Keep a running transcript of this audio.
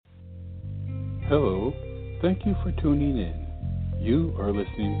Hello, thank you for tuning in. You are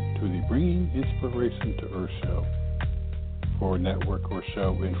listening to the Bringing Inspiration to Earth show. For network or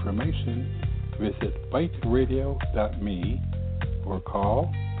show information, visit biteradio.me or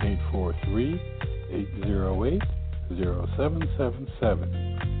call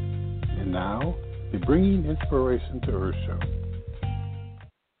 843-808-0777. And now, the Bringing Inspiration to Earth show.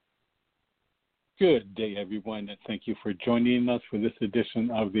 Good day, everyone, and thank you for joining us for this edition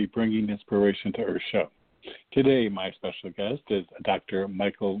of the Bringing Inspiration to Earth show. Today, my special guest is Dr.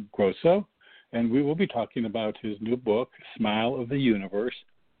 Michael Grosso, and we will be talking about his new book, Smile of the Universe,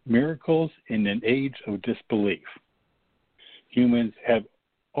 Miracles in an Age of Disbelief. Humans have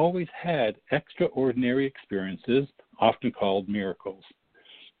always had extraordinary experiences, often called miracles.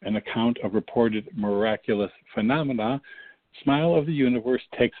 An account of reported miraculous phenomena, Smile of the Universe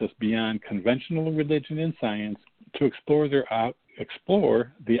takes us beyond conventional religion and science to explore the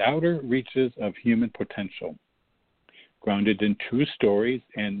outer reaches of human potential. Grounded in true stories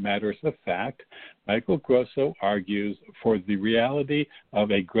and matters of fact, Michael Grosso argues for the reality of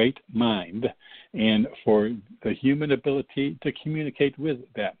a great mind and for the human ability to communicate with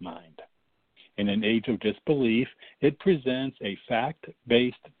that mind. In an age of disbelief, it presents a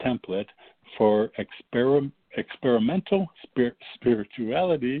fact-based template for experimental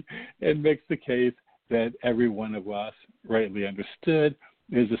spirituality and makes the case that every one of us, rightly understood,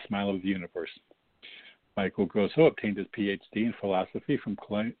 is the smile of the universe. Michael Grosso obtained his Ph.D. in philosophy from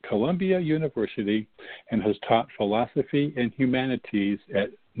Columbia University and has taught philosophy and humanities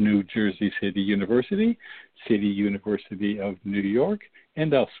at New Jersey City University, City University of New York,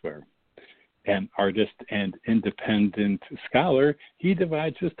 and elsewhere. An artist and independent scholar, he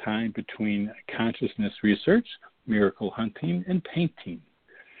divides his time between consciousness research, miracle hunting, and painting.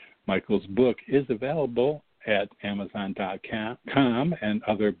 Michael's book is available at Amazon.com and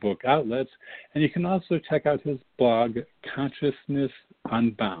other book outlets, and you can also check out his blog, Consciousness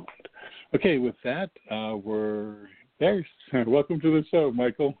Unbound. Okay, with that, we're there. Welcome to the show,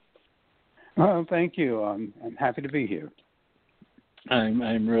 Michael. Well, thank you. I'm happy to be here.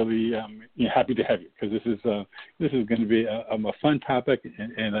 I'm really happy to have you because this is going to be a fun topic,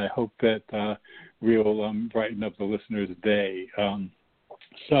 and I hope that we'll brighten up the listeners' day.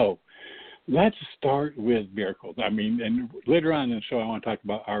 So let's start with miracles. I mean, and later on in the show, I want to talk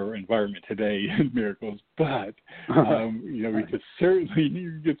about our environment today and miracles, but we could certainly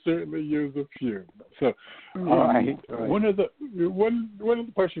use a few. So right. One of the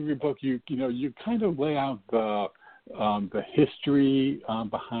parts of your book, you kind of lay out the history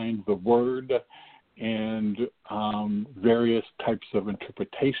behind the word and various types of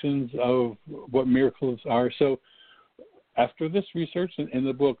interpretations of what miracles are. So after this research in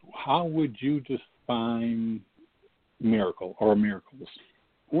the book, how would you define miracle or miracles?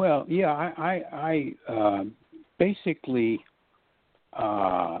 Well, yeah, I basically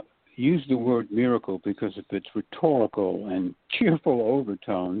use the word miracle because of its rhetorical and cheerful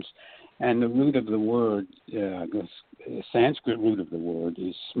overtones. And the root of the word, the Sanskrit root of the word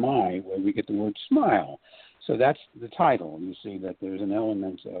is smai, where we get the word smile. So that's the title. You see that there's an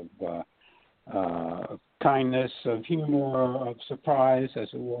element of kindness, of humor, of surprise,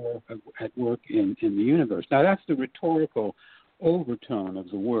 as it were, at work in the universe. Now, that's the rhetorical overtone of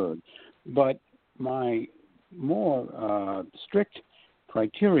the word. But my more strict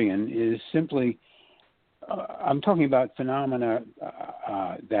criterion is simply I'm talking about phenomena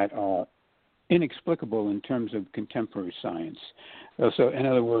that are inexplicable in terms of contemporary science. So, in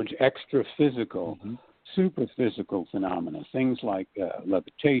other words, extra-physical, super-physical phenomena, things like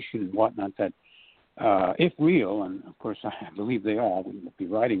levitation and whatnot that, if real, and of course I believe they are, we would be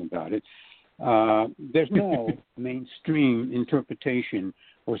writing about it, there's no mainstream interpretation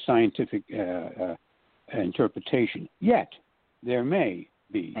or scientific interpretation yet. There may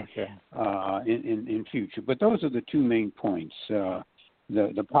be in future. But those are the two main points, the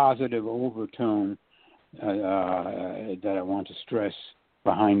positive overtone that I want to stress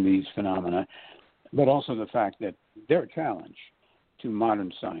behind these phenomena, but also the fact that they're a challenge to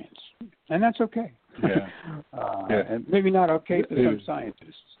modern science. And that's okay. Yeah. And maybe not okay for some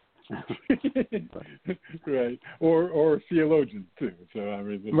scientists. Right. Or theologians, too. So, I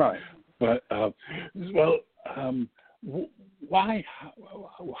mean, right. But, why?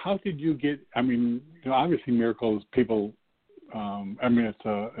 How did you get? I mean, obviously miracles. People.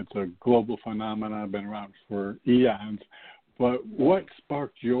 It's a global phenomenon. Been around for eons. But what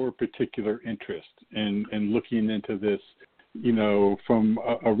sparked your particular interest in looking into this? From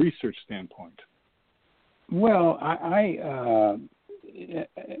a research standpoint. Well, I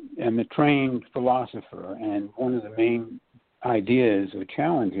am a trained philosopher, and one of the main ideas or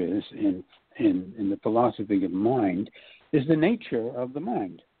challenges in in the philosophy of mind is the nature of the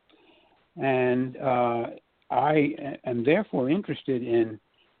mind. And I am therefore interested in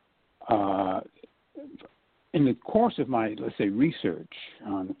the course of my, let's say, research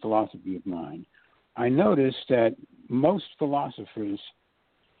on the philosophy of mind, I noticed that most philosophers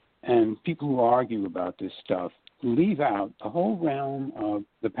and people who argue about this stuff leave out the whole realm of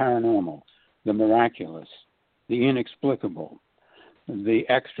the paranormal, the miraculous, the inexplicable, the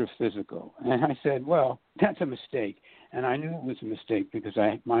extra-physical. And I said, well, that's a mistake. And I knew it was a mistake because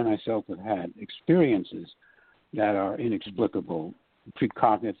I myself have had experiences that are inexplicable,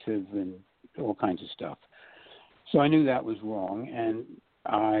 precognitive, and all kinds of stuff. So I knew that was wrong, and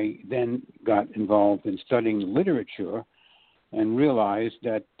I then got involved in studying the literature and realized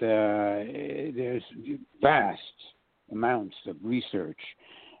that there's vast amounts of research,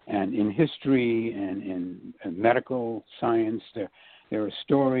 and in history and in medical science, there are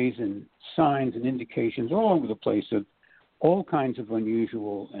stories and signs and indications all over the place of all kinds of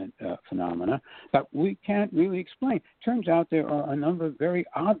unusual phenomena that we can't really explain. Turns out there are a number of very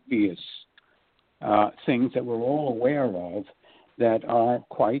obvious things that we're all aware of that are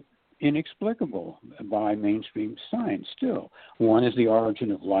quite inexplicable by mainstream science still. One is the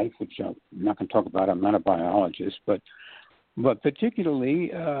origin of life, which I'm not going to talk about. I'm not a biologist, but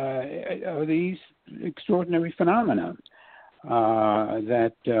particularly are these extraordinary phenomena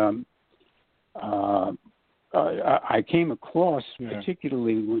that I came across,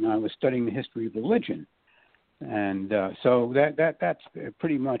 particularly when I was studying the history of religion, and so that's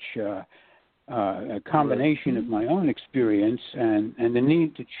pretty much a combination of my own experience and the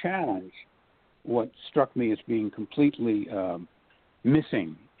need to challenge what struck me as being completely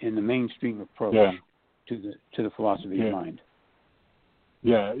missing in the mainstream approach to the philosophy of mind.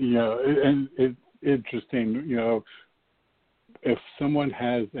 Yeah, and it's interesting, if someone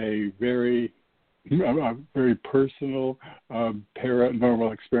has a very personal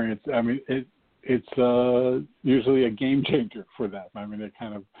paranormal experience, I mean, it's usually a game changer for them. I mean, it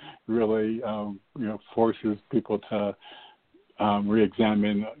kind of really, forces people to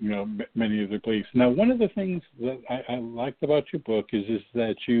re-examine, many of their beliefs. Now, one of the things that I liked about your book is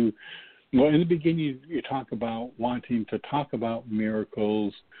that in the beginning you talk about wanting to talk about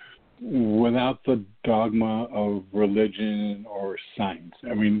miracles without the dogma of religion or science.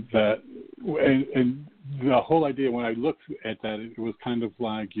 I mean, and the whole idea when I looked at that, it was kind of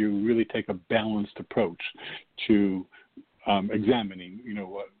like you really take a balanced approach to examining,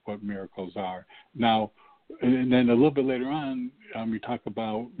 what miracles are. Now, and then a little bit later on, you talk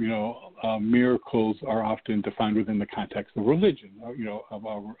about, miracles are often defined within the context of religion, of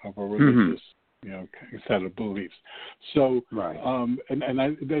a religious, set of beliefs. So, right.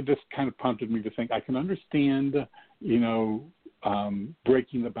 That just kind of prompted me to think I can understand,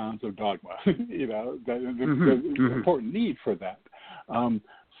 breaking the bounds of dogma. There's an important need for that.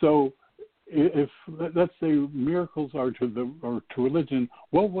 So, if let's say miracles are to religion,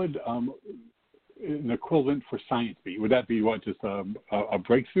 what would an equivalent for science be? Would that be just a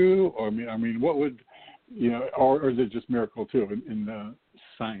breakthrough, or I mean, what would or is it just miracle too in the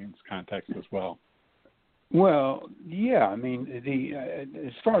science context as well? Well, yeah. I mean,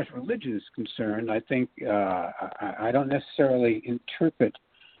 as far as religion is concerned, I think I don't necessarily interpret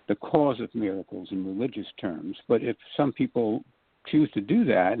the cause of miracles in religious terms, but if some people choose to do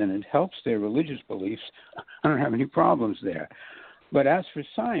that and it helps their religious beliefs, I don't have any problems there. But as for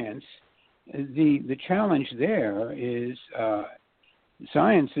science, the challenge there is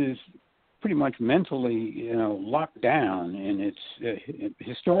science is pretty much mentally, locked down in its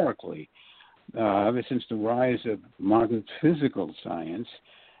historically. Ever since the rise of modern physical science,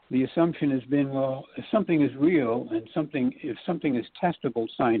 the assumption has been, well, if something is real and if something is testable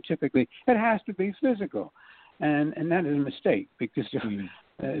scientifically, it has to be physical. And that is a mistake because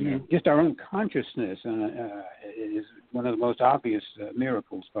just our own consciousness is one of the most obvious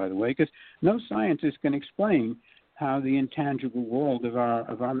miracles, by the way, because no scientist can explain how the intangible world of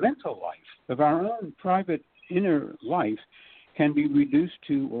our mental life, of our own private inner life, can be reduced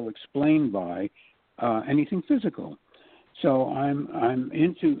to or explained by anything physical. So I'm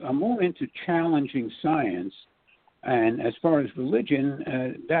more into challenging science, and as far as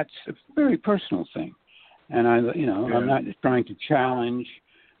religion, that's a very personal thing. And I'm not trying to challenge.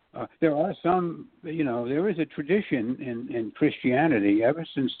 There are some, there is a tradition in Christianity ever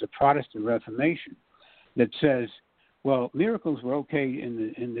since the Protestant Reformation that says, well, miracles were okay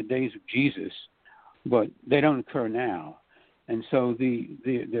in the days of Jesus, but they don't occur now. And so the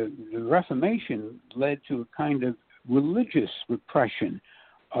Reformation led to a kind of religious repression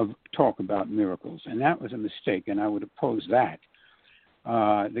of talk about miracles, and that was a mistake, and I would oppose that.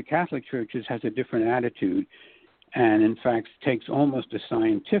 The Catholic Church has a different attitude, and in fact takes almost a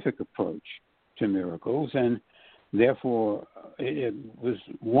scientific approach to miracles, and therefore it was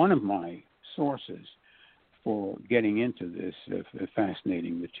one of my sources for getting into this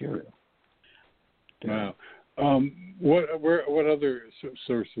fascinating material. Wow. What other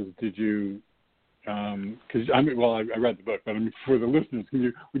sources did you? Because I read the book, but I mean, for the listeners,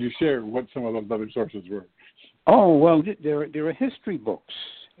 would you share what some of those other sources were? Oh well, there are history books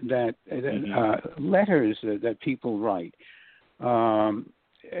that letters that people write,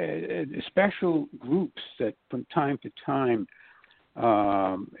 special groups that from time to time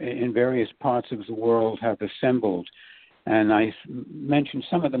in various parts of the world have assembled, and I mentioned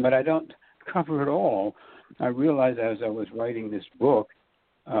some of them, but I don't cover it all. I realized as I was writing this book,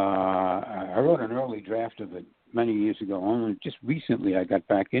 I wrote an early draft of it many years ago. Only just recently I got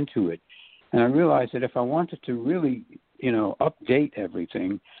back into it, and I realized that if I wanted to really, update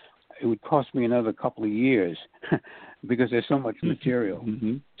everything, it would cost me another couple of years because there's so much material.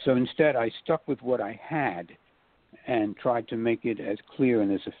 Mm-hmm. So instead, I stuck with what I had and tried to make it as clear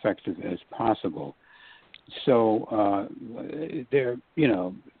and as effective as possible. So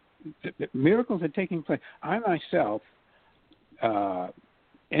miracles are taking place. I myself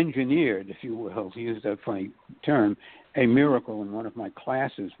engineered, if you will, to use that funny term, a miracle in one of my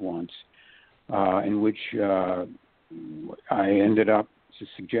classes once, in which I ended up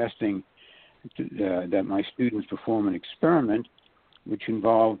suggesting that my students perform an experiment which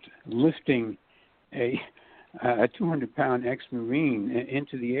involved lifting a 200-pound ex-Marine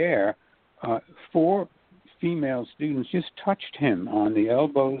into the air. 4 female students just touched him on the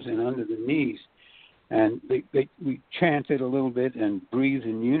elbows and under the knees, and we chanted a little bit and breathed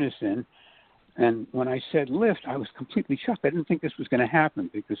in unison. And when I said lift, I was completely shocked. I didn't think this was going to happen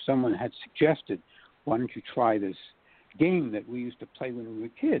because someone had suggested, why don't you try this game that we used to play when we were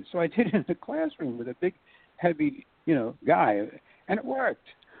kids? So I did it in the classroom with a big, heavy, guy, and it worked.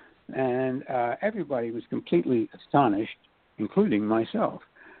 And everybody was completely astonished, including myself.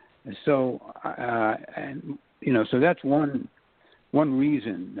 So, so that's one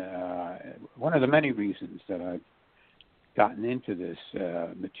reason, one of the many reasons that I've gotten into this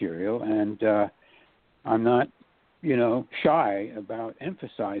material, and I'm not, shy about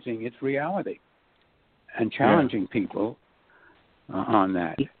emphasizing its reality and challenging people on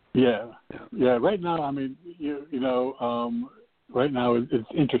that. Yeah. Right now, I mean, right now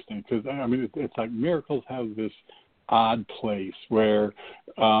it's interesting because it's like miracles have this odd place where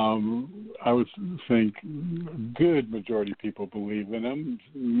I would think good majority of people believe in them.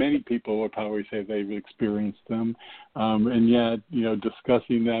 Many people would probably say they've experienced them, and yet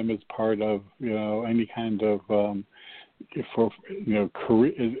discussing them as part of any kind of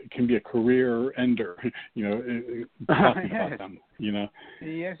career, it can be a career ender. Talking about them.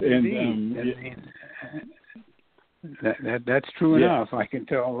 Yes, indeed. That's true enough. I can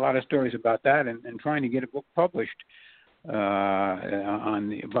tell a lot of stories about that, and trying to get a book published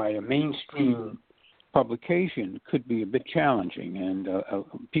by a mainstream publication could be a bit challenging. And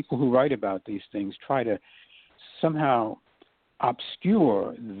people who write about these things try to somehow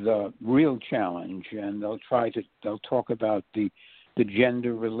obscure the real challenge, and they'll talk about the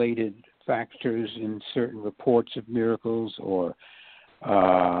gender-related factors in certain reports of miracles, or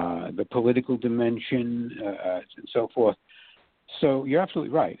the political dimension, and so forth. So you're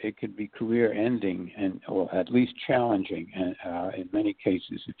absolutely right. It could be career-ending, or at least challenging in many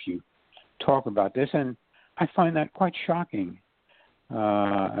cases if you talk about this. And I find that quite shocking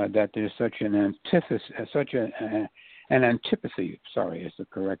that there's such an antipathy. Sorry, is the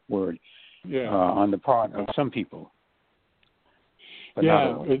correct word. On the part of some people. But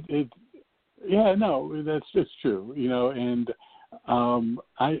that's just true. And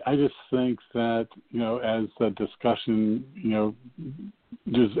I just think that as the discussion,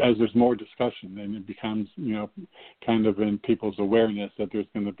 just as there's more discussion, and it becomes kind of in people's awareness that there's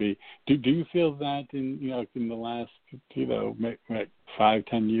going to be. Do you feel that in the last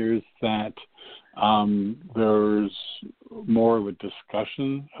 5-10 years that there's more of a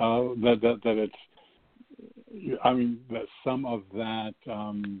discussion that it's that some of that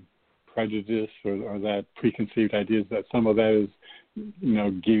prejudice or that preconceived ideas, that some of that is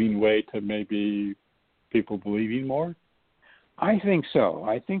giving way to maybe people believing more? I think so.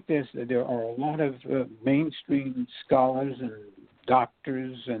 I think there are a lot of mainstream scholars and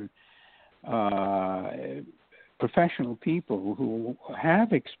doctors and professional people who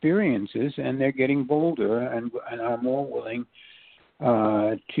have experiences, and they're getting bolder and are more willing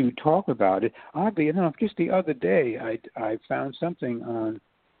to talk about it. Oddly enough, just the other day, I found something on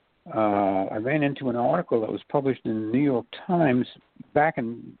I ran into an article that was published in the New York Times back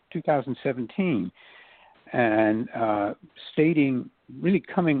in 2017, and stating, really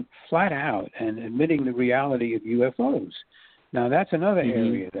coming flat out and admitting the reality of UFOs. Now, that's another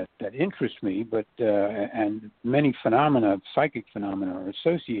area that interests me, but and many phenomena, psychic phenomena, are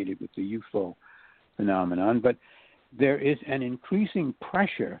associated with the UFO phenomenon. But there is an increasing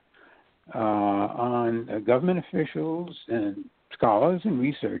pressure on government officials and scholars and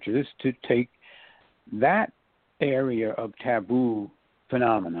researchers to take that area of taboo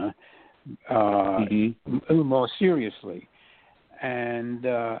phenomena a little more seriously. And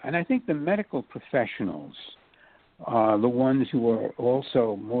I think the medical professionals are the ones who are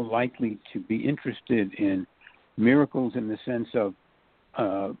also more likely to be interested in miracles in the sense of,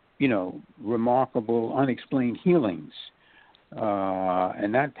 remarkable, unexplained healings.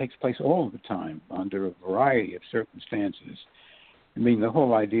 And that takes place all the time under a variety of circumstances. I mean, the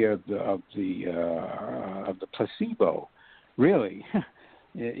whole idea of the placebo really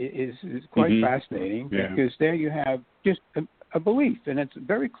is quite fascinating, because there you have just a belief, and it's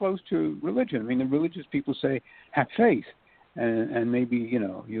very close to religion. I mean, the religious people say, have faith, and maybe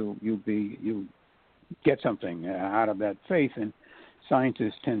you'll get something out of that faith, and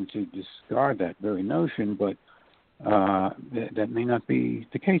scientists tend to discard that very notion, but that may not be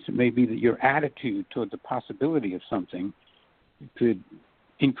the case. It may be that your attitude toward the possibility of something could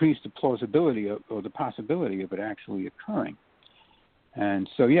increase the plausibility or the possibility of it actually occurring. And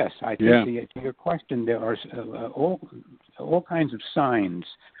so, yes, I think to your question, there are all kinds of signs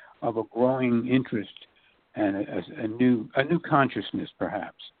of a growing interest and a new consciousness,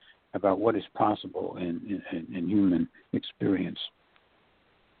 perhaps, about what is possible in human experience.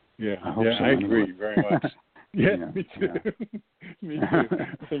 Yeah, I agree very much. Me too. Me too.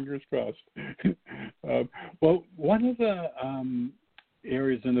 Fingers crossed. Well, one of the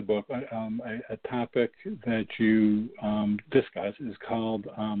areas in the book, a topic that you discuss is called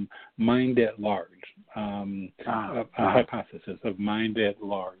mind at large, a hypothesis of mind at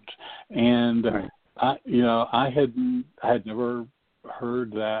large. And I had never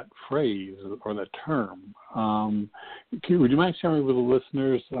heard that phrase or the term. Would you mind sharing with the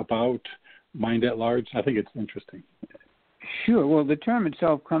listeners about mind at large? I think it's interesting. Sure. Well, the term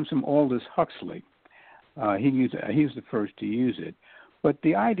itself comes from Aldous Huxley. He was the first to use it. But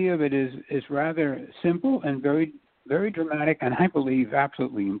the idea of it is rather simple and very, very dramatic, and I believe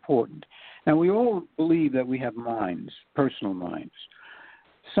absolutely important. Now, we all believe that we have minds, personal minds.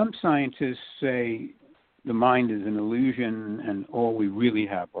 Some scientists say the mind is an illusion and all we really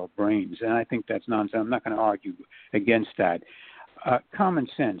have are brains, and I think that's nonsense. I'm not going to argue against that. Common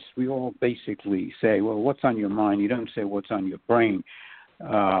sense, we all basically say, well, what's on your mind? You don't say what's on your brain.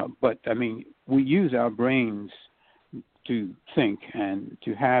 But, I mean, we use our brains to think and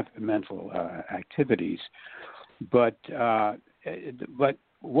to have mental activities. But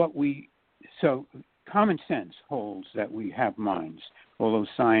so common sense holds that we have minds, although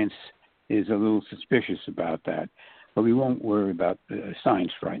science is a little suspicious about that. But we won't worry about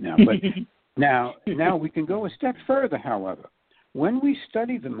science right now. But now we can go a step further, however. When we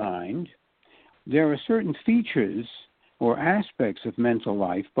study the mind, there are certain features or aspects of mental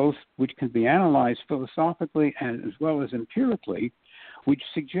life, both which can be analyzed philosophically and as well as empirically, which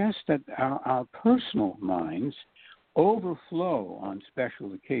suggest that our personal minds overflow on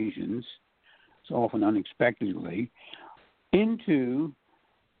special occasions, so often unexpectedly, into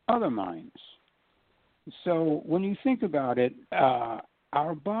other minds. So when you think about it,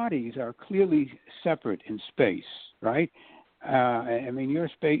 our bodies are clearly separate in space, right? I mean, your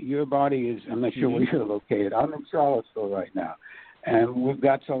body is, I'm not sure where you're located. I'm in Charlottesville right now, and we've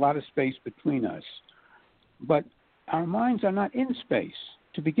got a lot of space between us. But our minds are not in space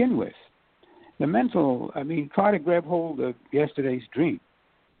to begin with. The mental, try to grab hold of yesterday's dream.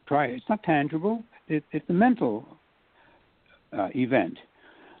 Try it. It's not tangible. It's a mental event.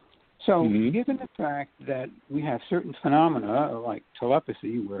 So given the fact that we have certain phenomena like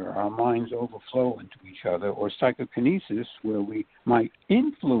telepathy where our minds overflow into each other, or psychokinesis where we might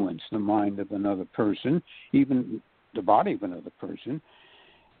influence the mind of another person, even the body of another person,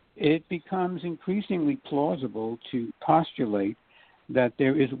 it becomes increasingly plausible to postulate that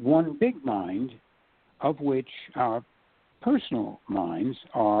there is one big mind of which our personal minds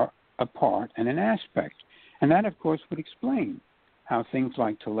are a part and an aspect. And that, of course, would explain how things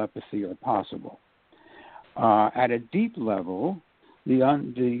like telepathy are possible. At a deep level,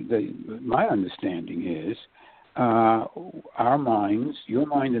 my understanding is our minds, your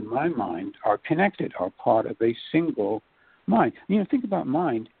mind and my mind, are connected, are part of a single mind. Think about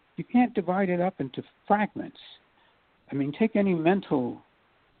mind. You can't divide it up into fragments. Take any mental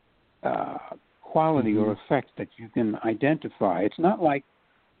quality or effect that you can identify. It's not like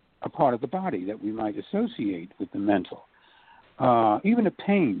a part of the body that we might associate with the mental. Even the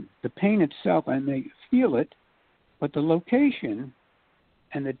pain itself, I may feel it, but the location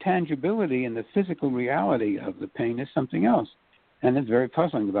and the tangibility and the physical reality of the pain is something else. And it's very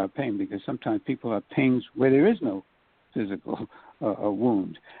puzzling about pain, because sometimes people have pains where there is no physical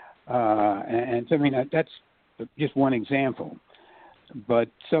wound. And so, I mean, that's just one example. But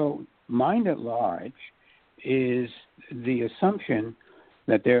so mind at large is the assumption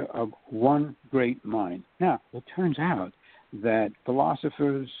that they're of one great mind. Now, it turns out that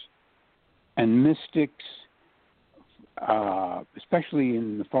philosophers and mystics, especially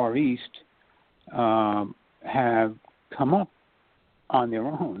in the Far East, have come up on their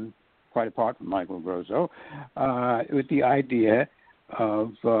own, quite apart from Michael Grosso, with the idea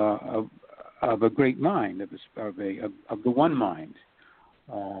of a great mind, of the one mind.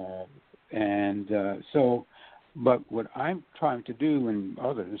 But what I'm trying to do, and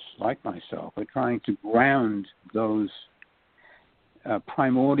others like myself, are trying to ground those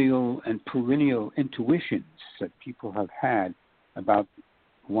primordial and perennial intuitions that people have had about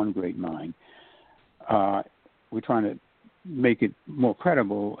one great mind. We're trying to make it more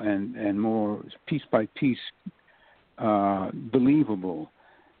credible and more piece by piece believable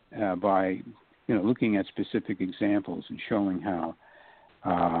by looking at specific examples and showing how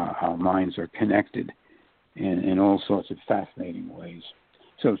our minds are connected in all sorts of fascinating ways.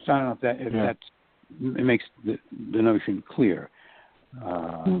 So I don't know if it makes the notion clear.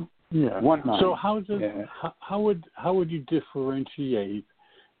 One mind. So how would you differentiate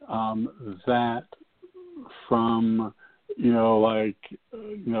that from the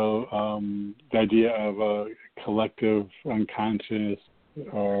idea of a collective unconscious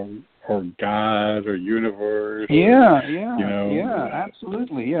or God or universe?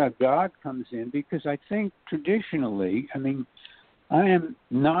 Absolutely. Yeah, God comes in, because I think traditionally, I mean, I am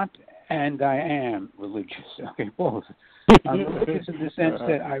not and I am religious. Okay, both. I'm religious in the sense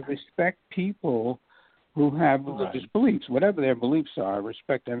that I respect people who have religious beliefs. Whatever their beliefs are, I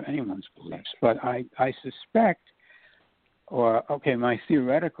respect anyone's beliefs. But I suspect, my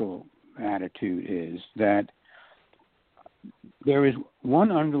theoretical attitude is that there is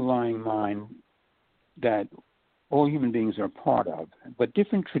one underlying mind that all human beings are part of, but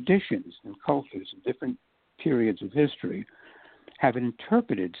different traditions and cultures and different periods of history have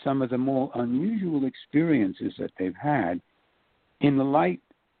interpreted some of the more unusual experiences that they've had in the light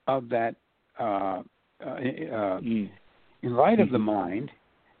of that, in light of the mind,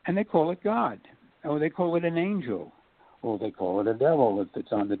 and they call it God, or they call it an angel, or they call it a devil if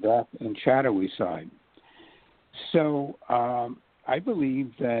it's on the dark and shadowy side. So I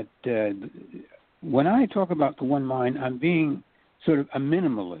believe that when I talk about the one mind, I'm being sort of a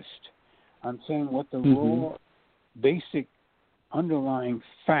minimalist. I'm saying what the raw, basic, underlying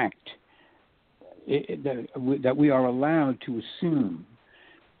fact that we are allowed to assume.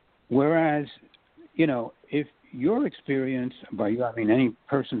 Whereas, if your experience, by you I mean any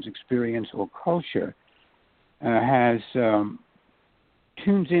person's experience or culture, has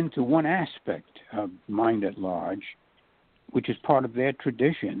tunes into one aspect of mind at large, which is part of their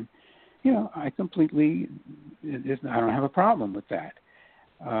tradition, I don't have a problem with that.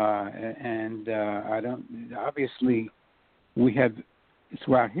 I don't, obviously, we have,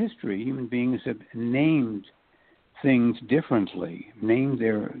 throughout history, human beings have named things differently, named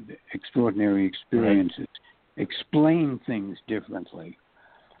their extraordinary experiences, explained things differently.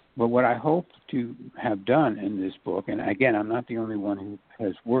 But what I hope to have done in this book, and again, I'm not the only one who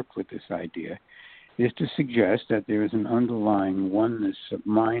has worked with this idea, is to suggest that there is an underlying oneness of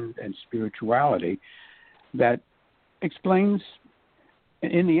mind and spirituality that explains,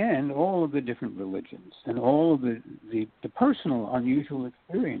 in the end, all of the different religions and all of the personal, unusual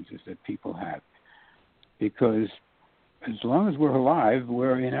experiences that people have. Because as long as we're alive,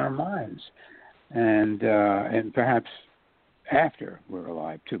 we're in our minds. And perhaps after we're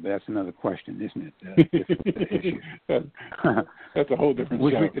alive, too. But that's another question, isn't it? That's a whole different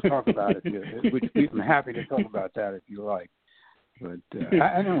which show. We could talk about I'm happy to talk about that if you like. But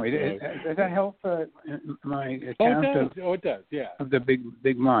anyway, does that help my account it does, yeah. of the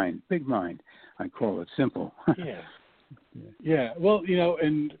big mind? Big mind, I call it, simple. Yeah. Well,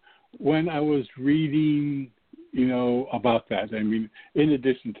 and when I was reading, about that, I mean, in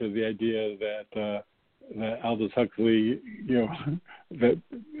addition to the idea that Aldous Huxley, that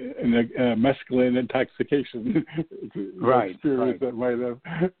mescaline intoxication experience that might have,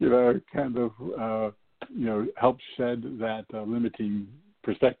 kind of, helped shed that limiting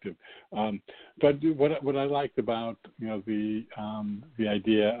perspective. But what I liked about the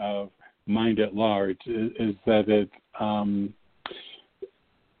idea of mind at large is that it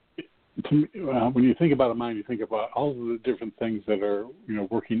when you think about a mind, you think about all of the different things that are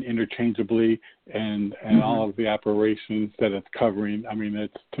working interchangeably and all of the operations that it's covering. I mean,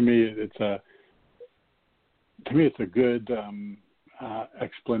 to me it's a good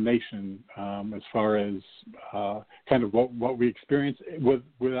explanation as far as kind of what we experience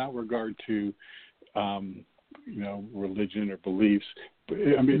without regard to religion or beliefs.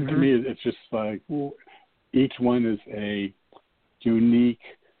 I mean, to me, it's just like each one is a unique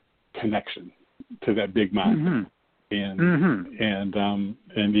connection to that big mind, and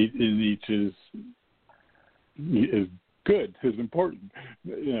each is good, is important,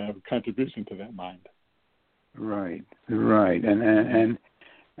 contribution to that mind. Right, and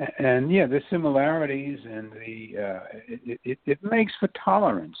yeah, the similarities and it makes for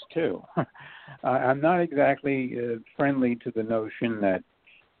tolerance too. I'm not exactly friendly to the notion that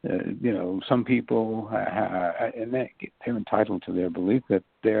some people and they're entitled to their belief that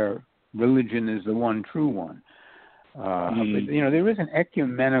their religion is the one true one. But, there is an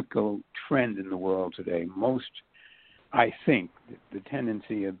ecumenical trend in the world today. I think, the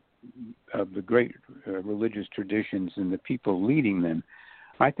tendency of the great religious traditions and the people leading them,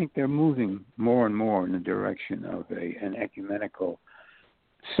 I think they're moving more and more in the direction of an ecumenical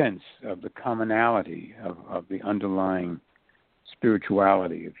sense of the commonality of the underlying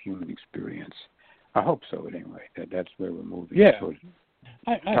spirituality of human experience. I hope so, anyway. That's where we're moving. Yeah,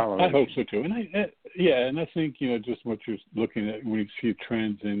 I hope so too. And I think just what you're looking at when you see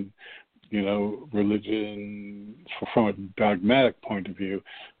trends in religion from a dogmatic point of view,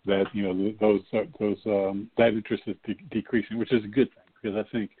 that that interest is decreasing, which is a good thing, because I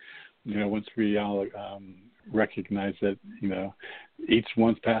think once we all recognize that each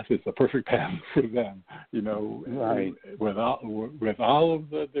one's path is the perfect path for them, right, with all of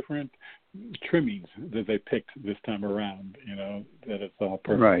the different trimmings that they picked this time around, that it's all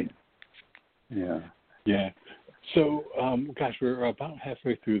perfect. Right. Yeah. So, gosh, we're about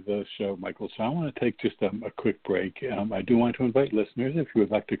halfway through the show, Michael, so I want to take just a quick break. I do want to invite listeners, if you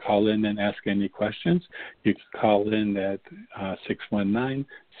would like to call in and ask any questions, you can call in at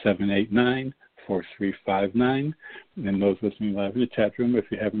 619-789-4359. And those listening live in the chat room,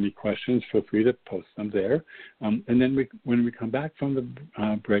 if you have any questions, feel free to post them there. And then when we come back from the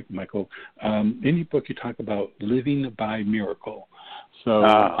break, Michael, in your book you talk about living by miracle. So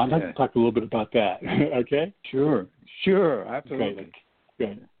I'd like to talk a little bit about that. Okay? Sure, absolutely.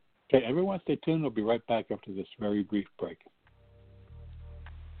 Good. Okay, everyone stay tuned. We'll be right back after this very brief break.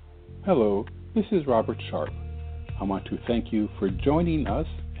 Hello, this is Robert Sharp. I want to thank you for joining us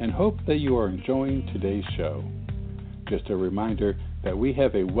and hope that you are enjoying today's show. Just a reminder that we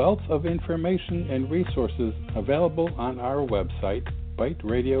have a wealth of information and resources available on our website,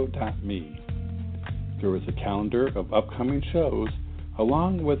 biteradio.me. There is a calendar of upcoming shows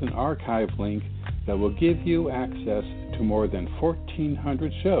along with an archive link that will give you access to more than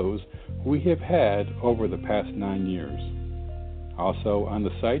 1,400 shows we have had over the past 9 years. Also on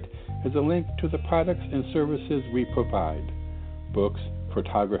the site is a link to the products and services we provide: books,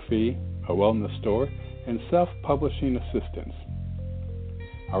 photography, a wellness store, and self-publishing assistance.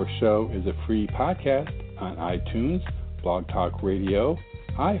 Our show is a free podcast on iTunes, Blog Talk Radio,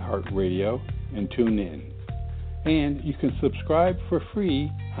 iHeartRadio, and TuneIn. And you can subscribe for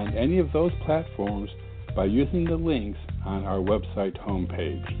free on any of those platforms by using the links on our website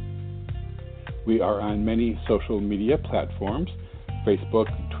homepage. We are on many social media platforms, Facebook,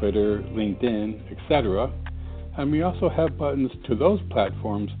 Twitter, LinkedIn, etc., and we also have buttons to those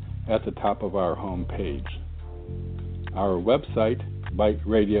platforms at the top of our homepage. Our website,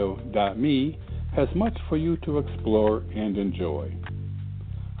 biteradio.me, has much for you to explore and enjoy.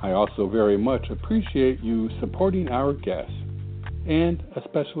 I also very much appreciate you supporting our guests, and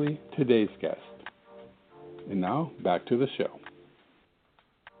especially today's guest. And now, back to the show.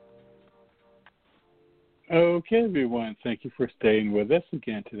 Okay, everyone, thank you for staying with us.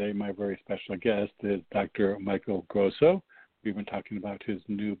 Again, today my very special guest is Dr. Michael Grosso. We've been talking about his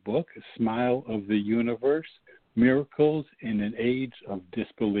new book, Smile of the Universe, Miracles in an Age of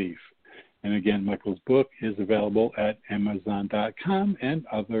Disbelief. And again, Michael's book is available at Amazon.com and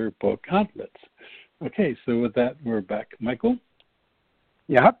other book outlets. Okay, so with that, we're back. Michael?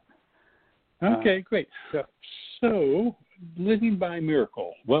 Yep. Okay, great. So, living by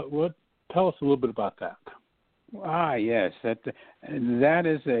miracle. What? Tell us a little bit about that. Yes. That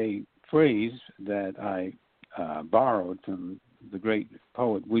is a phrase that I borrowed from the great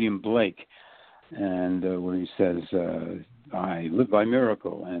poet William Blake, and where he says, I live by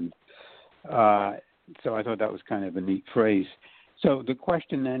miracle. And so I thought that was kind of a neat phrase. So the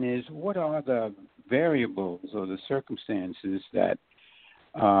question then is, what are the variables or the circumstances that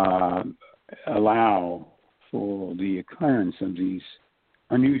allow for the occurrence of these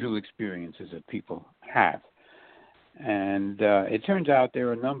unusual experiences that people have? And it turns out there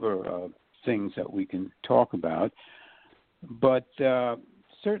are a number of things that we can talk about, but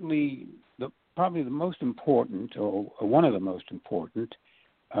certainly probably the most important, or one of the most important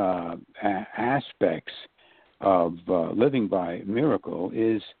aspects of living by miracle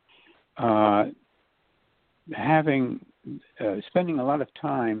is spending a lot of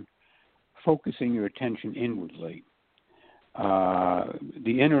time focusing your attention inwardly.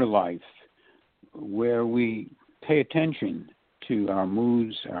 The inner life, where we pay attention to our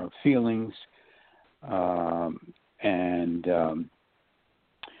moods, our feelings, and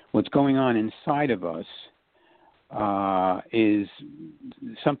what's going on inside of us is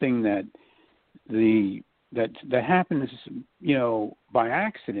something that happens, by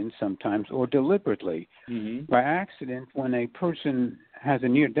accident sometimes, or deliberately. Mm-hmm. By accident, when a person has a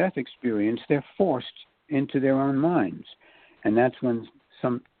near-death experience, they're forced into their own minds, and that's when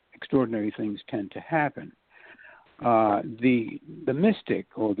some extraordinary things tend to happen. The mystic,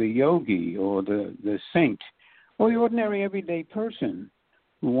 or the yogi, or the saint, or the ordinary everyday person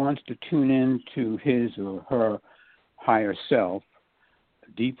who wants to tune in to his or her higher self,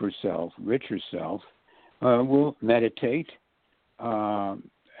 deeper self, richer self, will meditate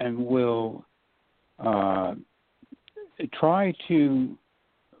and will try to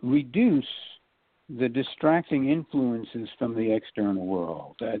reduce the distracting influences from the external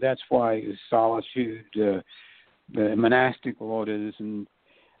world. That's why solitude, the monastic orders, and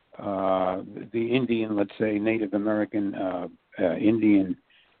the Indian, let's say, Native American Indian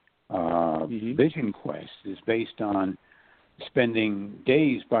vision quest is based on spending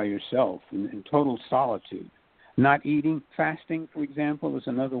days by yourself in total solitude. Not eating, fasting, for example, is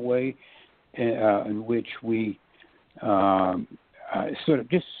another way in which we sort of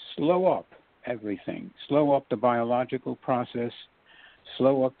just slow up everything, slow up the biological process,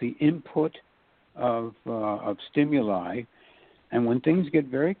 slow up the input of stimuli, and when things get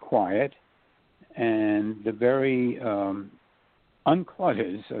very quiet and the very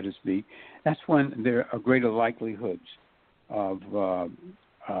uncluttered, so to speak, that's when there are greater likelihoods of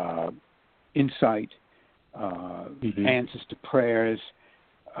insight, answers to prayers,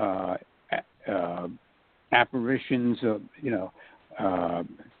 apparitions of,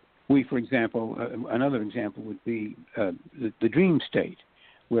 we, for example, another example would be the dream state,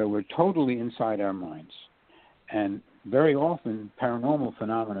 where we're totally inside our minds. And very often paranormal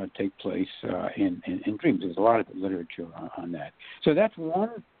phenomena take place in dreams. There's a lot of literature on that. So that's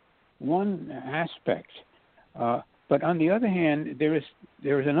one aspect. But on the other hand, there is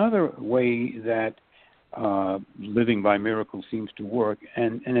another way that living by miracle seems to work,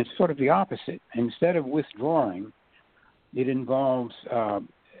 and it's sort of the opposite. Instead of withdrawing, it involves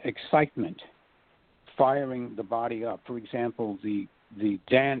excitement, firing the body up. For example, the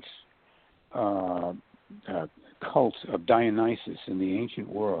dance cult of Dionysus in the ancient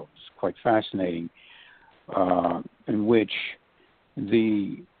world is quite fascinating, in which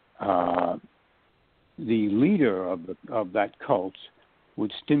the leader of that cult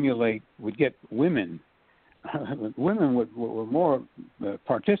would get women. Women were more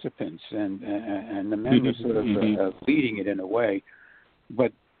participants, and the men were sort of leading it in a way,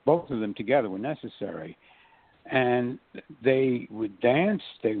 but both of them together were necessary. And they would dance,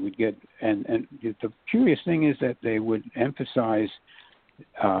 they would get, and the curious thing is that they would emphasize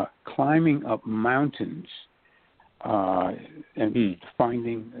climbing up mountains and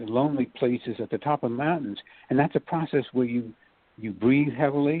finding lonely places at the top of mountains. And that's a process where you breathe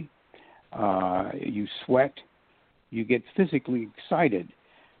heavily, you sweat, you get physically excited.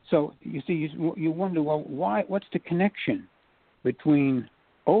 So you see, you wonder, well, why? What's the connection between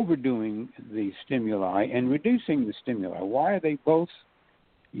overdoing the stimuli and reducing the stimuli? Why are they both,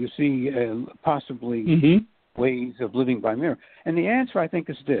 you see, possibly ways of living by miracle? And the answer, I think,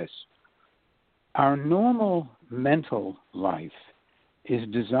 is this. Our normal mental life is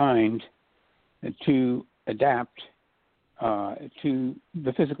designed to adapt to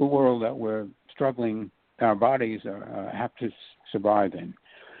the physical world that we're struggling, our bodies have to survive in.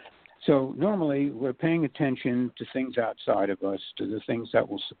 So normally we're paying attention to things outside of us, to the things that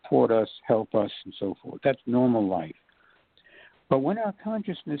will support us, help us, and so forth. That's normal life. But when our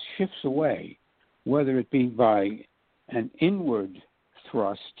consciousness shifts away, whether it be by an inward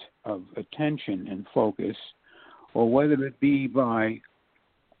thrust of attention and focus, or whether it be by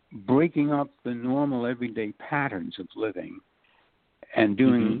breaking up the normal everyday patterns of living and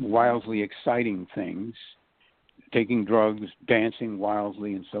doing wildly exciting things, taking drugs, dancing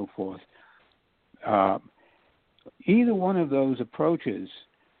wildly, and so forth. Either one of those approaches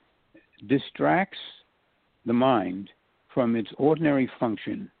distracts the mind from its ordinary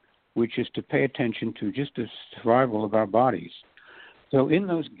function, which is to pay attention to just the survival of our bodies. So in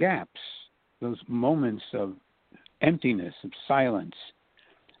those gaps, those moments of emptiness, of silence,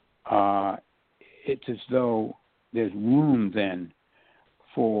 it's as though there's room then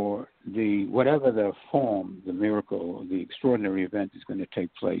for the whatever the form, the miracle, or the extraordinary event is going to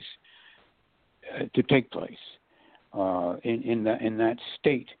take place, in that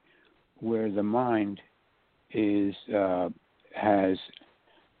state where the mind has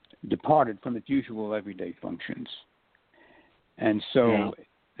departed from its usual everyday functions. And so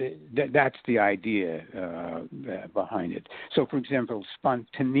that's the idea behind it. So, for example,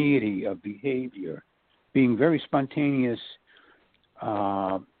 spontaneity of behavior, being very spontaneous,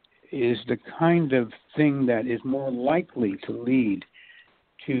 is the kind of thing that is more likely to lead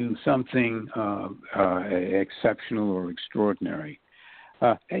to something exceptional or extraordinary.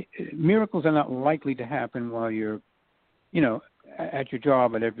 Miracles are not likely to happen while you're, at your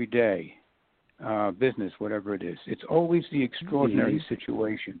job at every day, business, whatever it is. It's always the extraordinary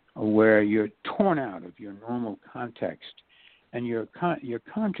situation where you're torn out of your normal context, and your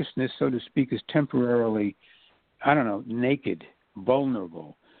consciousness, so to speak, is temporarily, naked,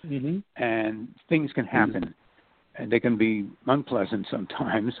 vulnerable, and things can happen. And they can be unpleasant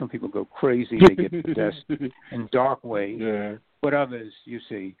sometimes. Some people go crazy. They get possessed in dark ways. Yeah. But others, you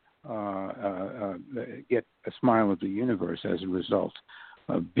see, get a smile of the universe as a result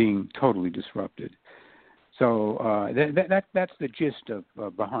of being totally disrupted. So that's the gist of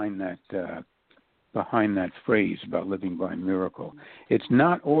behind that phrase about living by miracle. It's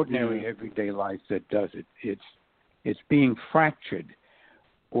not ordinary everyday life that does it. It's being fractured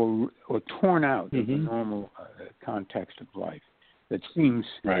or torn out of the normal context of life that seems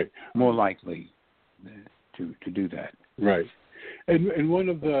more likely to do that. Right. And one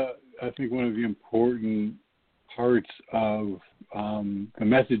of the important parts of the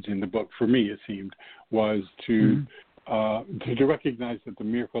message in the book, for me it seemed, was to recognize that the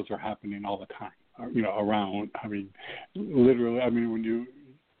miracles are happening all the time, around. Literally, when you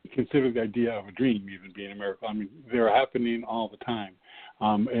consider the idea of a dream even being a miracle, they're happening all the time.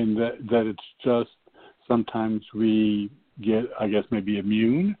 And that it's just sometimes we get, I guess, maybe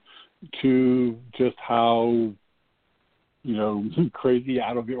immune to just how, crazy,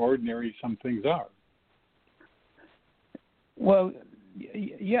 out of the ordinary some things are. Well,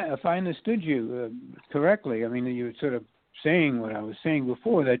 yeah, if I understood you correctly, you were sort of saying what I was saying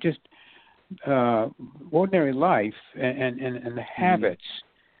before, that just ordinary life and the habits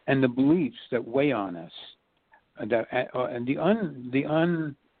and the beliefs that weigh on us, and the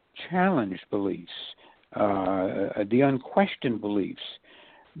unchallenged beliefs, the unquestioned beliefs,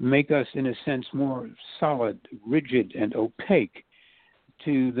 make us, in a sense, more solid, rigid, and opaque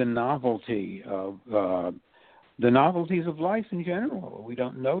to the novelties of life in general. We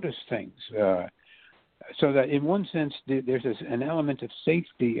don't notice things, so that in one sense there's an element of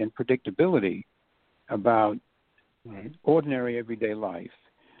safety and predictability about ordinary everyday life.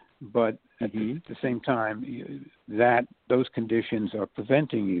 But at the same time, that those conditions are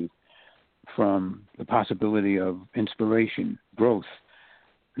preventing you from the possibility of inspiration, growth,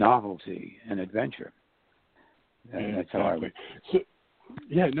 novelty, and adventure. That's how I would. So,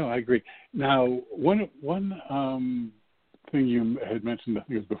 I agree. Now, one thing you had mentioned, I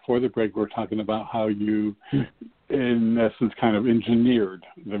think it was before the break, we were talking about how you, in essence, kind of engineered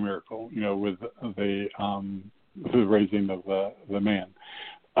the miracle, with the raising of the man.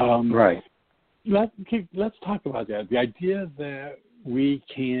 Right. Let's talk about that. The idea that we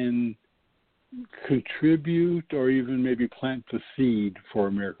can contribute or even maybe plant the seed for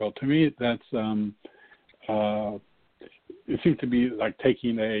a miracle. To me, that's it seems to be like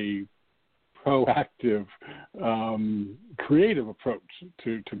taking a proactive, creative approach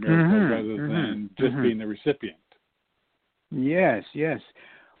to miracles rather than just being the recipient. Yes.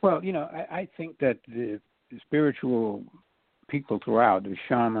 Well, I think that the spiritual people throughout, the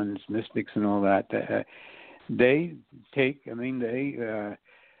shamans, mystics, and all that, they take. They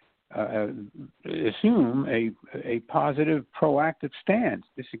assume a positive, proactive stance.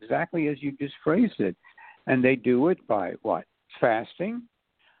 This exactly as you just phrased it, and they do it by what? Fasting,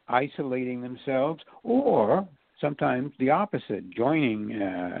 isolating themselves, or sometimes the opposite, joining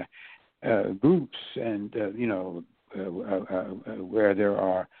groups and where there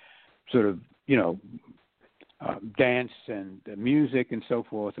are sort of dance and music and so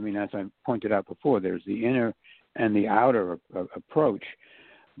forth. I mean, as I pointed out before, there's the inner and the outer approach.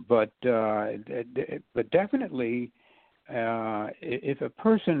 But definitely, if a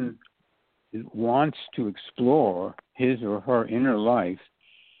person wants to explore his or her inner life,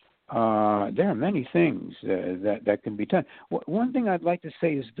 there are many things that can be done. One thing I'd like to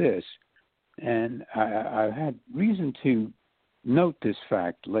say is this, and I've had reason to note this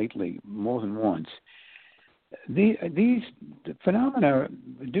fact lately more than once. These phenomena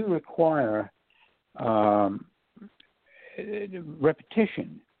do require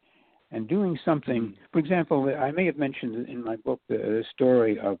repetition and doing something. For example, I may have mentioned in my book the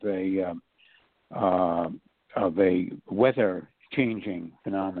story of a weather changing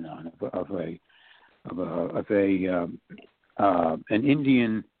phenomenon of an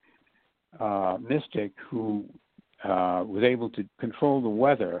Indian mystic who was able to control the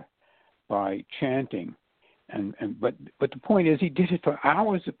weather by chanting. But the point is, he did it for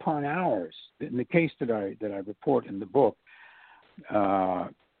hours upon hours. In the case that I report in the book, by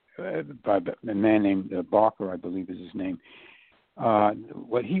a man named Barker, I believe is his name,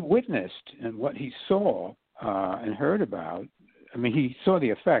 what he witnessed and what he saw and heard about. I mean, he saw the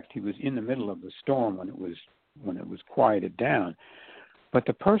effect. He was in the middle of the storm when it was quieted down. But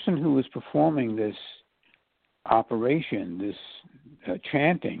the person who was performing this operation, this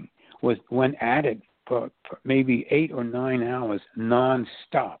chanting, went at it for maybe 8 or 9 hours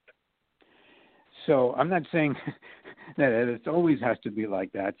nonstop. So I'm not saying that it always has to be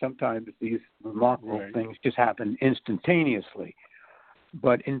like that. Sometimes these remarkable things just happen instantaneously.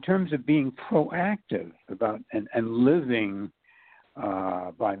 But in terms of being proactive about and living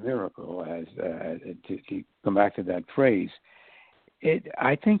by miracle, as to come back to that phrase,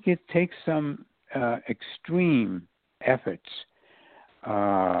 I think it takes some extreme efforts.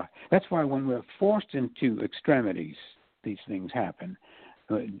 That's why when we're forced into extremities, these things happen.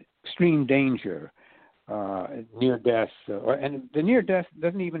 Extreme danger, near death, and the near death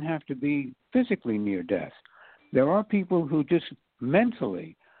doesn't even have to be physically near death. There are people who just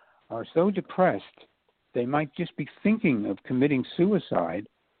mentally are so depressed they might just be thinking of committing suicide,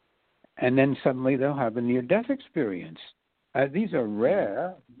 and then suddenly they'll have a near death experience. These are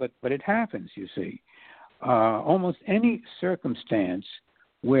rare, but it happens, you see. Almost any circumstance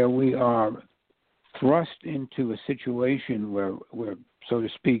where we are thrust into a situation where we're, so to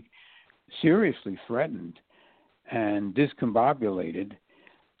speak, seriously threatened and discombobulated,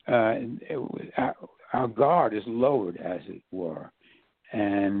 our guard is lowered, as it were,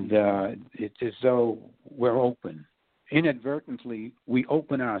 and it's as though we're open. Inadvertently, we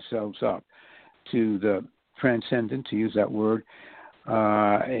open ourselves up to the transcendent, to use that word,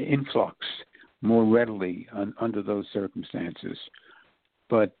 influx more readily under those circumstances.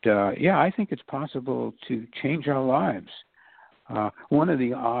 But, I think it's possible to change our lives. One of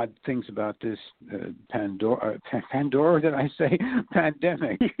the odd things about this Pandora, did I say?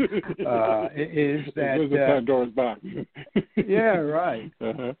 Pandemic, is that... It was a Pandora's box. Yeah, right.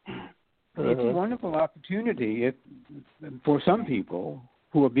 It's a wonderful opportunity for some people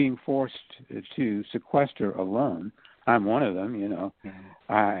who are being forced to sequester alone. I'm one of them, you know.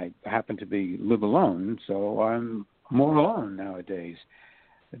 I happen to live alone, so I'm more alone nowadays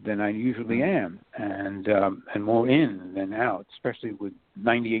than I usually am, and more in than out, especially with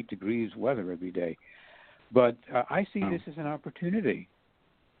 98 degrees weather every day. But I see this as an opportunity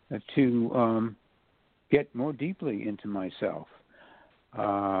to get more deeply into myself.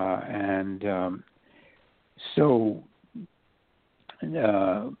 So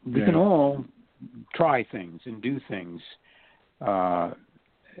we can all try things and do things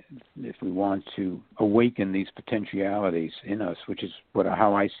if we want to awaken these potentialities in us, which is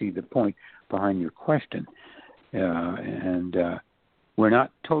how I see the point behind your question. And we're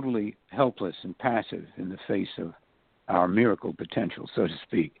not totally helpless and passive in the face of our miracle potential, so to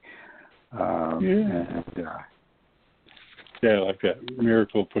speak. I like that.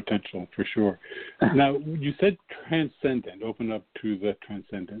 Miracle potential, for sure. Now, you said transcendent, open up to the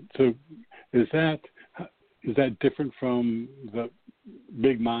transcendent. So is that different from the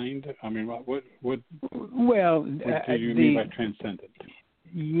big mind? I mean, what do you mean by transcendent?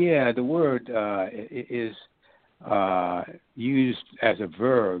 Yeah, the word is used as a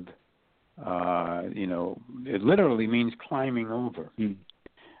verb. It literally means climbing over.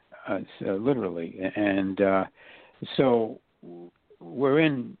 Literally. And so we're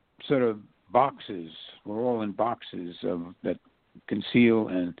in sort of boxes. We're all in boxes that conceal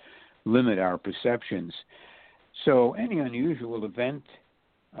and limit our perceptions. So any unusual event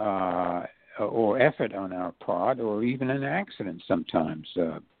or effort on our part, or even an accident sometimes,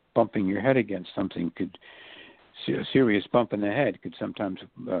 bumping your head against something could serious bump in the head could sometimes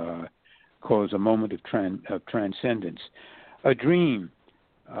cause a moment of transcendence. A dream.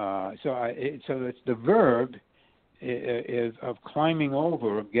 So it's the verb is of climbing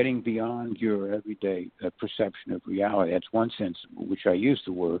over, of getting beyond your everyday perception of reality. That's one sense in which I use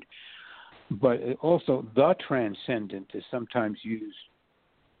the word. But also the transcendent is sometimes used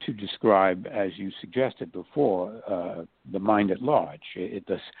to describe, as you suggested before, the mind at large.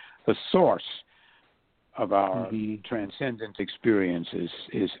 The source of our transcendent experience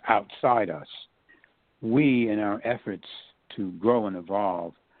is outside us. We, in our efforts to grow and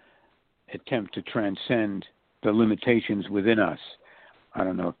evolve, attempt to transcend the limitations within us. I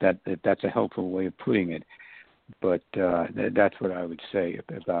don't know if that's a helpful way of putting it, but that's what I would say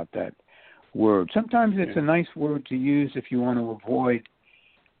about that word. Sometimes it's a nice word to use if you want to avoid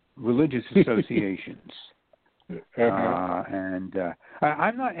religious associations. And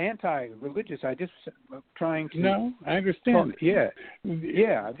I'm not anti-religious. I just trying to. No, I understand. I'm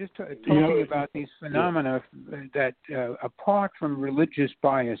just talking about these phenomena that, apart from religious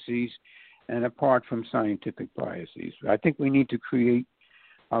biases and apart from scientific biases, I think we need to create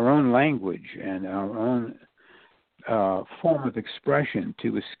our own language and our own form of expression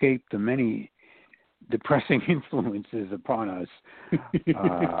to escape the many depressing influences upon us.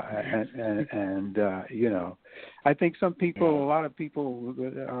 And I think a lot of people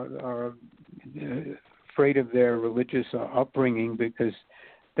are afraid of their religious upbringing because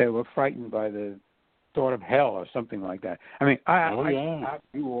they were frightened by the thought of hell or something like that. I mean, I outgrew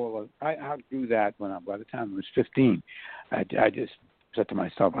that by the time I was 15. I just said to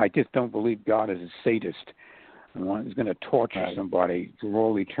myself, I just don't believe God is a sadist and one is going to torture somebody for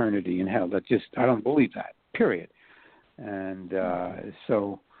all eternity in hell. I don't believe that, period. And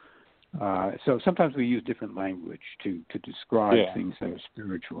so sometimes we use different language to describe things that are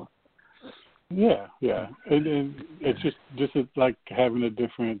spiritual. Yeah, and it's just like having a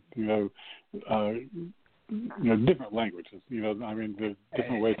different, different languages. I mean, there's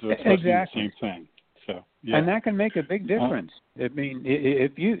different ways of expressing the same thing. So, and that can make a big difference. I mean,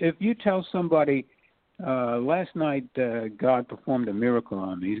 if you tell somebody, last night God performed a miracle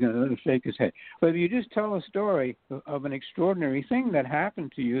on me, he's going to shake his head. But if you just tell a story of an extraordinary thing that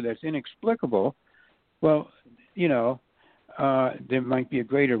happened to you that's inexplicable, well, there might be a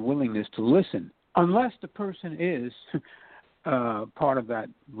greater willingness to listen, unless the person is part of that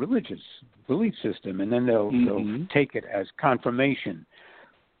religious belief system, and then they'll take it as confirmation.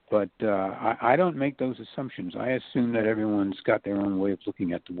 But I don't make those assumptions. I assume that everyone's got their own way of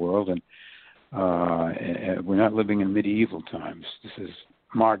looking at the world, and we're not living in medieval times. This is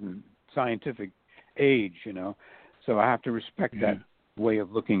modern scientific age, so I have to respect that way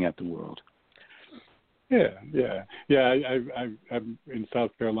of looking at the world. Yeah. I'm in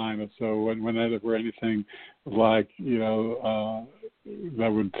South Carolina, so whenever anything like that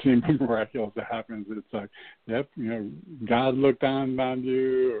would seem miraculous that happens, it's like, God looked down on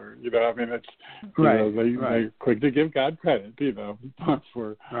you, or it's they're quick to give God credit,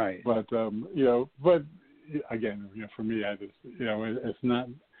 for but but again, for me, I just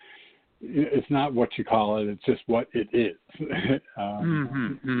it's not what you call it; it's just what it is.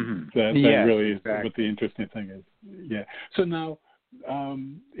 That really is what the interesting thing is. Yeah. So now,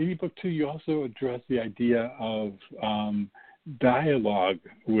 in your book too, you also address the idea of dialogue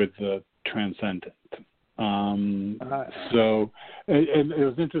with the transcendent. So, and it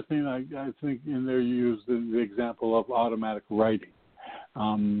was interesting. I think in there you used the example of automatic writing.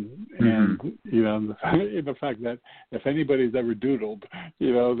 And the fact that if anybody's ever doodled,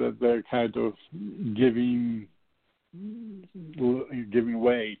 that they're kind of giving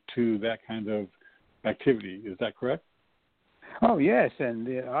way to that kind of activity. Is that correct? Oh yes, and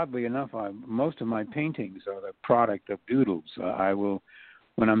oddly enough, most of my paintings are the product of doodles.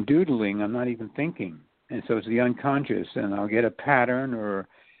 When I'm doodling, I'm not even thinking, and so it's the unconscious, and I'll get a pattern or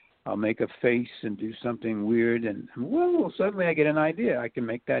I'll make a face and do something weird, and suddenly I get an idea. I can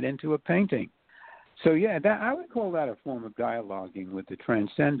make that into a painting. So I would call that a form of dialoguing with the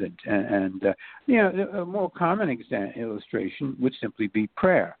transcendent. And a more common illustration would simply be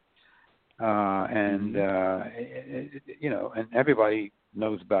prayer. And everybody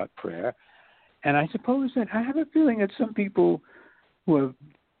knows about prayer. And I suppose that I have a feeling that some people who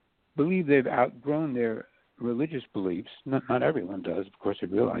believe they've outgrown their religious beliefs, not everyone does, of course, I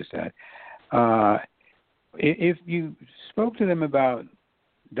realize that. If you spoke to them about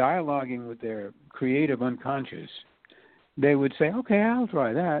dialoguing with their creative unconscious, they would say, okay, I'll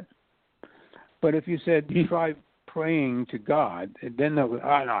try that. But if you said, try praying to God, then they'll go,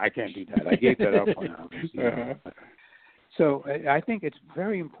 oh, no, I can't do that. I gave that up when I was. So I think it's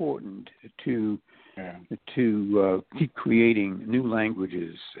very important to to keep creating new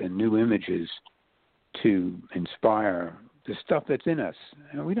languages and new images to inspire the stuff that's in us.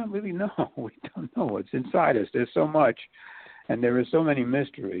 And we don't really know. We don't know what's inside us. There's so much, and there are so many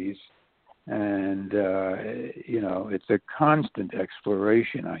mysteries. And, it's a constant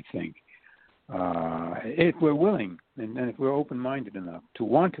exploration, I think. If we're willing and if we're open-minded enough to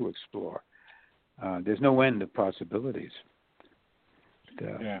want to explore, there's no end of possibilities.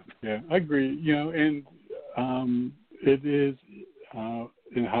 I agree. And it is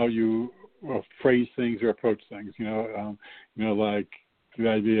in how you phrase things or approach things. Like the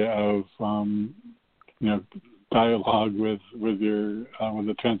idea of dialogue with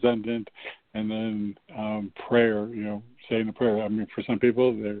the transcendent, and then prayer. Saying a prayer. I mean, for some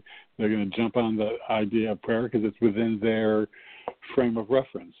people, they're going to jump on the idea of prayer because it's within their frame of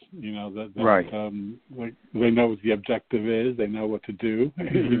reference. Right. Like they know what the objective is. They know what to do.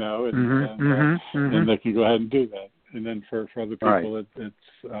 Mm-hmm. And they can go ahead and do that. And then for other people, it's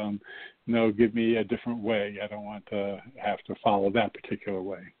no, give me a different way. I don't want to have to follow that particular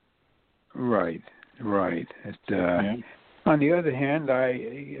way. Right. On the other hand, I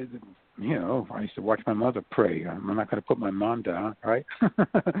used to watch my mother pray. I'm not going to put my mom down, right?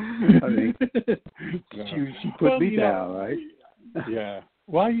 I mean, she put me down, right? Yeah.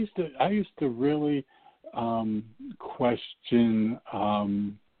 Well, I used to really question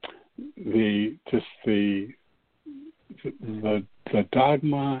the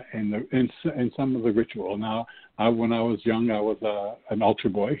dogma and some of the ritual. Now, when I was young, I was an altar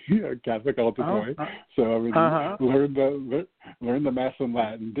boy, a Catholic altar boy. So I learned the Mass in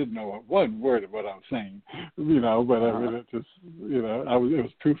Latin. Didn't know one word of what I was saying, But I mean, it just, it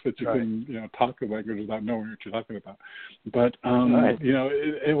was proof that you can, talk about it without knowing what you're talking about. But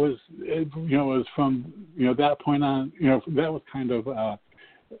it was from that point on. That was kind of.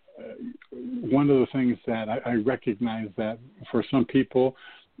 One of the things that I recognize that for some people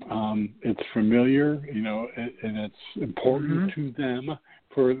it's familiar, and it's important to them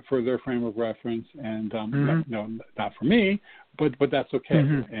for their frame of reference, and not for me, but that's okay.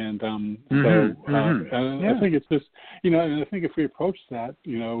 And I think it's just, and I think if we approach that,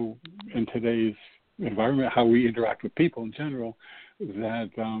 in today's environment, how we interact with people in general, that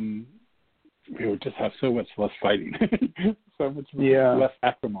we would just have so much less fighting, so much less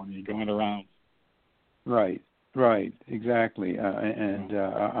acrimony going around. Right, exactly. I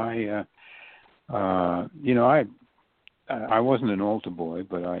wasn't an altar boy,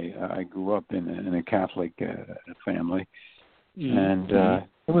 but I grew up in a Catholic family, and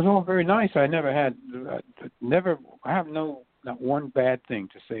it was all very nice. I never had, I have not one bad thing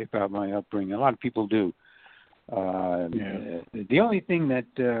to say about my upbringing. A lot of people do. The only thing that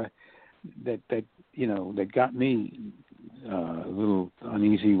got me a little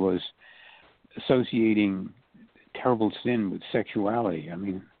uneasy was associating terrible sin with sexuality. I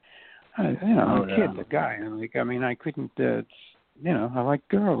mean, I'm a kid, a guy. I couldn't, I like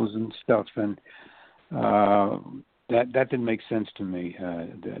girls and stuff, and that didn't make sense to me.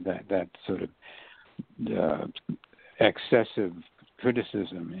 That sort of excessive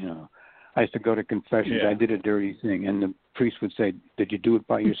criticism, I used to go to confessions. I did a dirty thing, and the priest would say, "Did you do it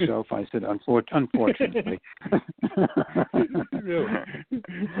by yourself?" I said, "Unfortunately." Really?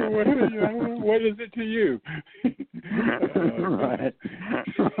 What is it to you? Right.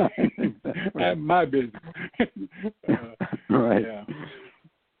 My business. Right. Yeah.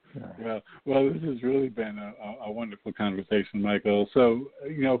 Well, this has really been a wonderful conversation, Michael. So,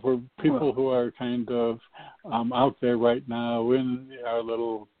 for people who are kind of out there right now in our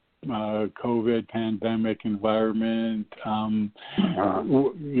little COVID pandemic environment,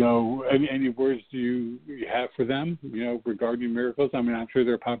 any words do you have for them, regarding miracles? I mean, I'm sure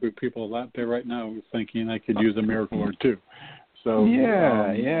there are probably people out there right now who thinking I could use a miracle or two. So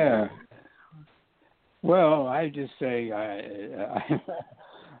yeah. Well, I just say,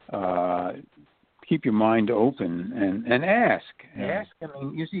 keep your mind open and ask. Ask. I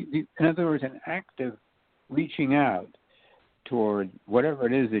mean, you see, in other words, an active reaching out toward whatever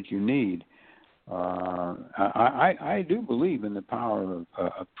it is that you need. I do believe in the power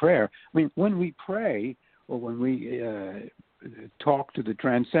of prayer. I mean, when we pray, or when we talk to the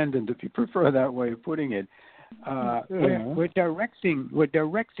transcendent, if you prefer that way of putting it, we're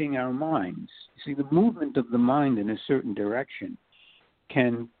directing our minds. See, the movement of the mind in a certain direction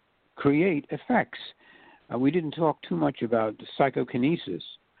can create effects. We didn't talk too much about psychokinesis,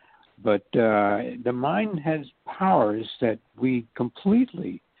 but the mind has powers that we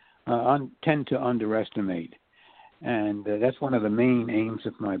completely tend to underestimate. And that's one of the main aims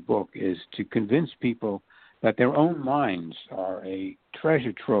of my book, is to convince people that their own minds are a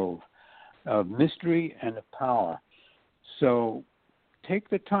treasure trove of mystery and of power. So take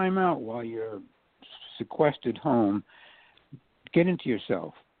the time out while you're sequestered home. Get into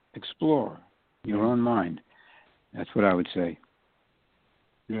yourself. Explore your own mind. That's what I would say.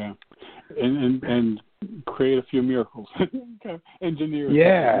 Yeah, and create a few miracles. Engineer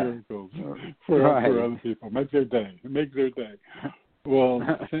miracles for other people. Make their day. Well,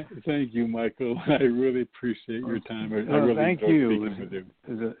 thank you, Michael. I really appreciate your time. I really thank enjoyed you. Speaking with you.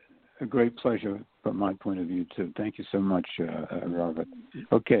 It was a great pleasure from my point of view, too. Thank you so much, Robert.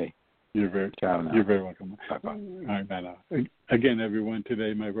 Okay. You're very welcome. Bye-bye. All right, bye now. Again, everyone,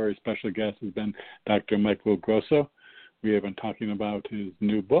 today my very special guest has been Dr. Michael Grosso. We have been talking about his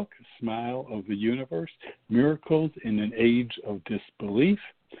new book, Smile of the Universe, Miracles in an Age of Disbelief.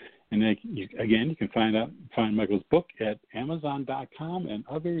 And you can find Michael's book at Amazon.com and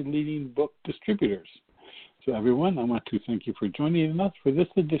other leading book distributors. So, everyone, I want to thank you for joining us for this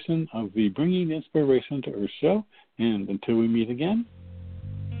edition of the Bringing Inspiration to Earth show. And until we meet again,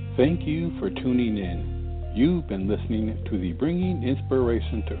 thank you for tuning in. You've been listening to the Bringing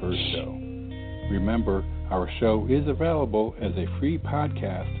Inspiration to Earth show. Remember, our show is available as a free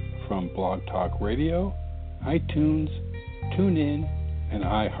podcast from Blog Talk Radio, iTunes, TuneIn, and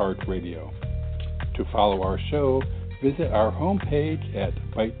iHeartRadio. To follow our show, visit our homepage at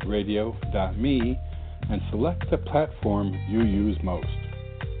biteradio.me and select the platform you use most.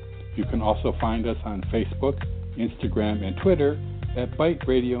 You can also find us on Facebook, Instagram, and Twitter at Byte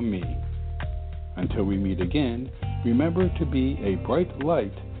Radio Me. Until we meet again, remember to be a bright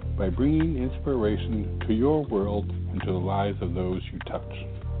light by bringing inspiration to your world and to the lives of those you touch.